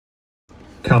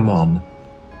Come on.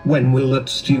 When will that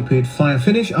stupid fire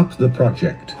finish up the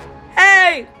project?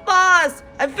 Hey, boss!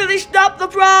 I finished up the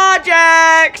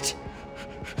project!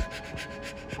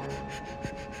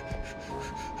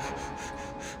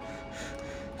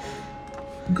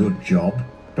 Good job,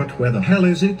 but where the hell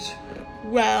is it?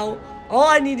 Well, all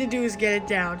I need to do is get it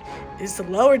down, is to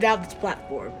lower down this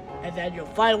platform, and then you'll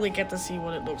finally get to see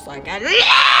what it looks like. And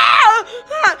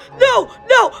no!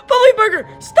 Bubbly Burger,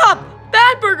 stop!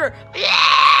 Bad Burger!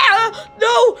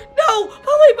 No!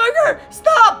 Bubbly Burger,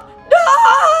 stop!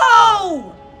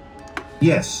 No!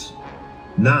 Yes.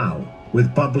 Now,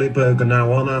 with Bubbly Burger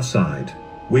now on our side,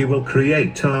 we will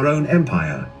create our own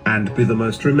empire, and be the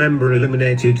most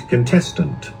eliminated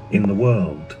contestant in the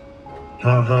world.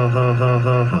 Ha ha ha ha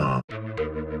ha ha.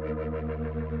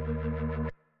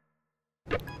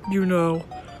 You know,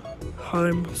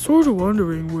 I'm sort of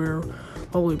wondering where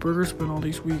Bubbly Burger's been all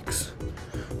these weeks.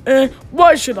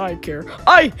 Why should I care?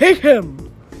 I hate him!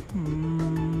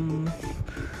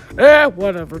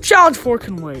 Whatever. Challenge 4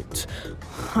 can wait.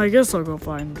 I guess I'll go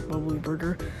find Bubbly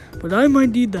Burger, but I might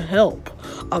need the help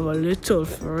of a little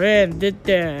friend.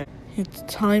 It's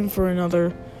time for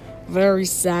another very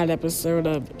sad episode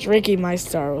of Drinking My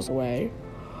Sorrows Away.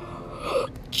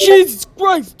 Jesus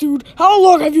Christ, dude! How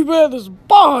long have you been at this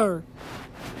bar?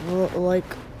 Well, like,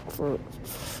 for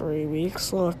 3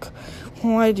 weeks. Look,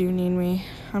 why do you need me?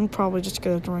 I'm probably just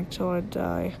gonna drink till I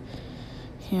die.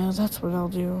 Yeah, that's what I'll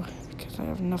do, because I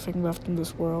have nothing left in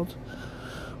this world.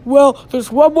 Well,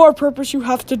 there's one more purpose you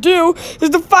have to do,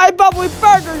 is to find Bubbly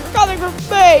Burger! You're coming for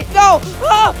me! No!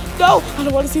 No! I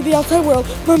don't want to see the outside world!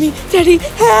 Mommy, Daddy,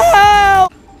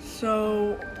 help!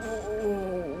 So,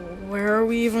 where are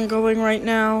we even going right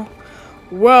now?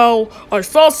 Well, I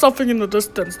saw something in the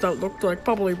distance that looked like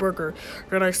Bubbly Burger,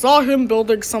 and I saw him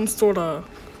building some sort of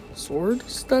sword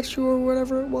statue or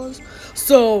whatever it was.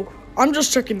 So, I'm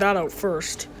just checking that out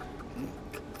first.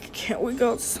 Can't we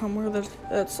go somewhere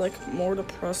that's like more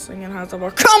depressing and has a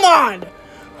more— Come on!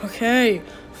 Okay,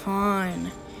 fine.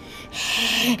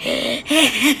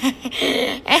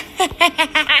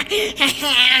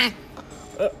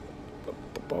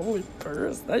 Bubbly Burger,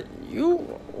 is that you?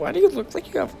 Why do you look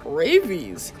like you have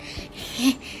rabies?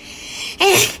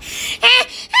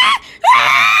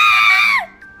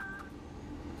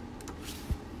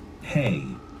 Hey,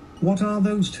 what are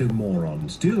those two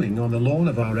morons doing on the lawn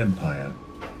of our empire?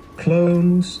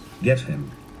 Clones, get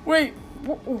him. Wait,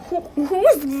 who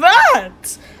is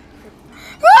that?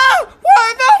 What?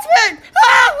 That's me!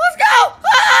 Let's go!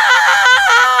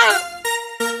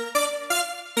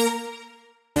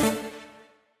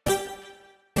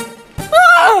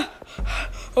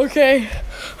 Okay,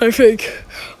 I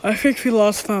think we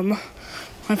lost them.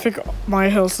 I think my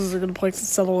house is a good place to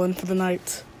settle in for the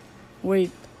night.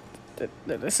 Wait,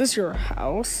 this is your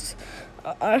house?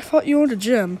 I thought you owned a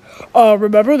gym.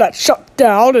 Remember that shut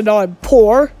down and now I'm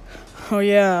poor? Oh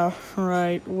yeah,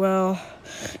 right. Well,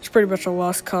 it's pretty much a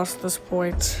lost cause at this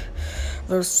point.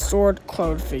 Those sword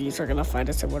clone thingies are gonna find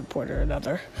us at one point or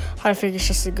another. I think it's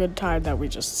just a good time that we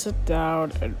just sit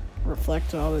down and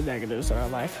reflect on all the negatives in our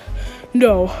life.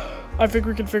 No, I think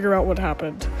we can figure out what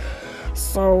happened.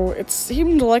 So, it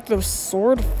seemed like those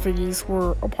sword thingies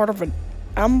were a part of an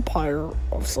empire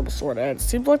of some sort, and it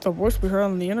seemed like the voice we heard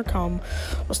on the intercom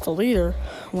was the leader.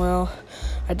 Well,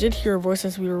 I did hear a voice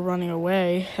as we were running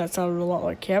away. That sounded a lot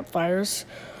like campfires.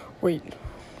 Wait,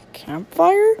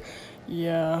 campfire?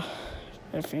 Yeah,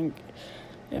 I think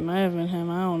it might have been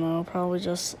him. I don't know. Probably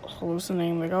just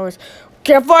hallucinating like always.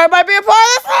 Campfire might be a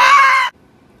part of this!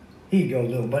 Here you go,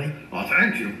 little buddy. Oh,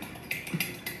 thank you.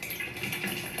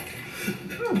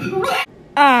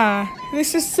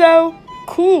 This is so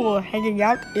cool, hanging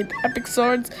out in Epic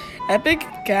Sword's Epic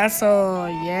Castle.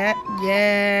 Yeah.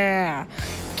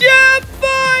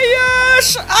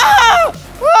 Campfires!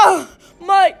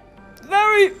 My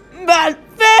very bad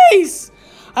face!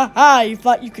 You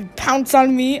thought you could pounce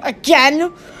on me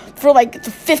again? For like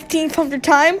the 15th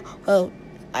time? Well,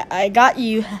 I got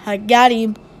you. I got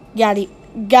him. No,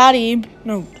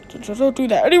 don't do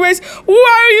that. Anyways,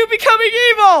 why are you becoming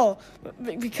evil?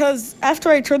 Because after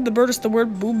I turned the Burgess the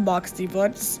word boombox evil,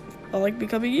 I like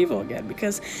becoming evil again.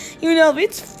 Because, you know,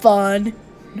 it's fun.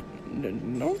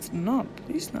 No, it's not.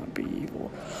 Please not be evil.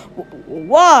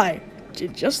 Why?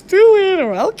 Just do it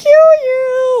or I'll kill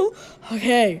you.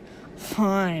 Okay,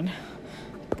 fine.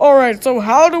 Alright, so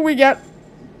how do we get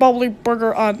Bubbly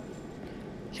Burger on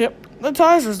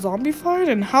hypnotized or zombified?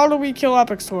 And how do we kill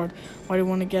Epic Sword? Why do you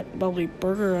want to get Bubbly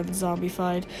Burger on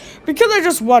zombified? Because I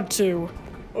just want to.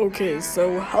 Okay,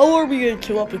 so how are we gonna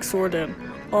kill Epic Sword then?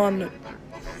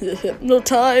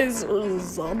 hypnotize or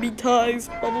zombie-tize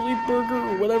Bubbly Burger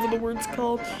or whatever the word's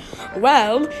called?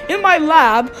 Well, in my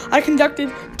lab, I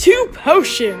conducted 2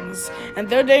 potions, and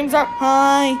their names are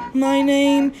Hi, my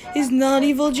name is Not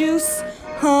Evil Juice.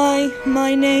 Hi,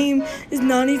 my name is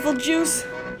Not Evil Juice.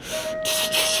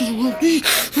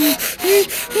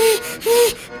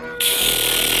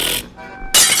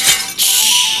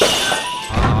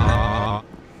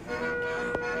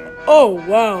 Oh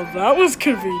wow, that was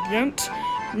convenient.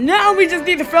 Now we just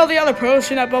need to throw the other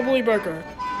potion at Bubbly Burger.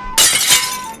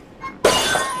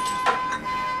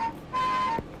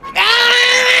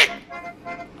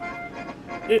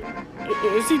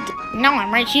 Is he? No,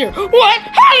 I'm right here. What?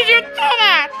 How did you do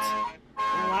that?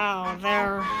 Wow,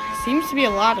 there seems to be a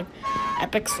lot of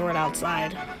epic sword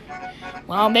outside.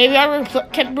 Well, maybe I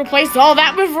can replace all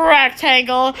that with a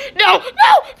rectangle. No,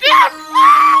 no,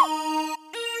 no!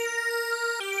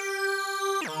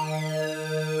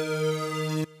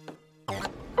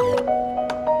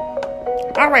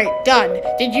 Alright, done.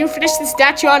 Did you finish the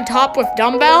statue on top with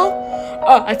dumbbell?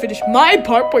 I finished my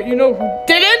part, but you know who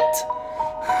didn't?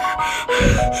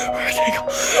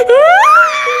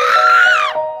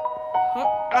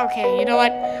 Okay, you know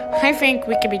what? I think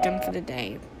we can be done for the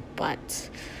day, but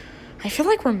I feel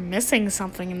like we're missing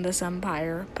something in this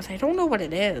empire, but I don't know what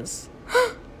it is.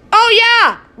 Oh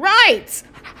yeah, right!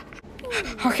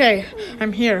 Okay,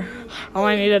 I'm here. All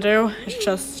I need to do is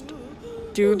just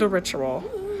do the ritual.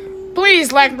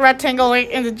 Please let Rectangle 8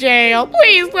 into jail.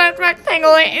 Please let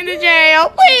Rectangle 8 into jail.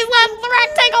 Please let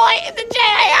Rectangle 8 into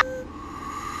jail.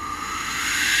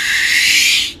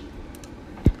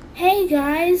 Hey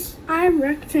guys, I'm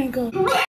Rectangle.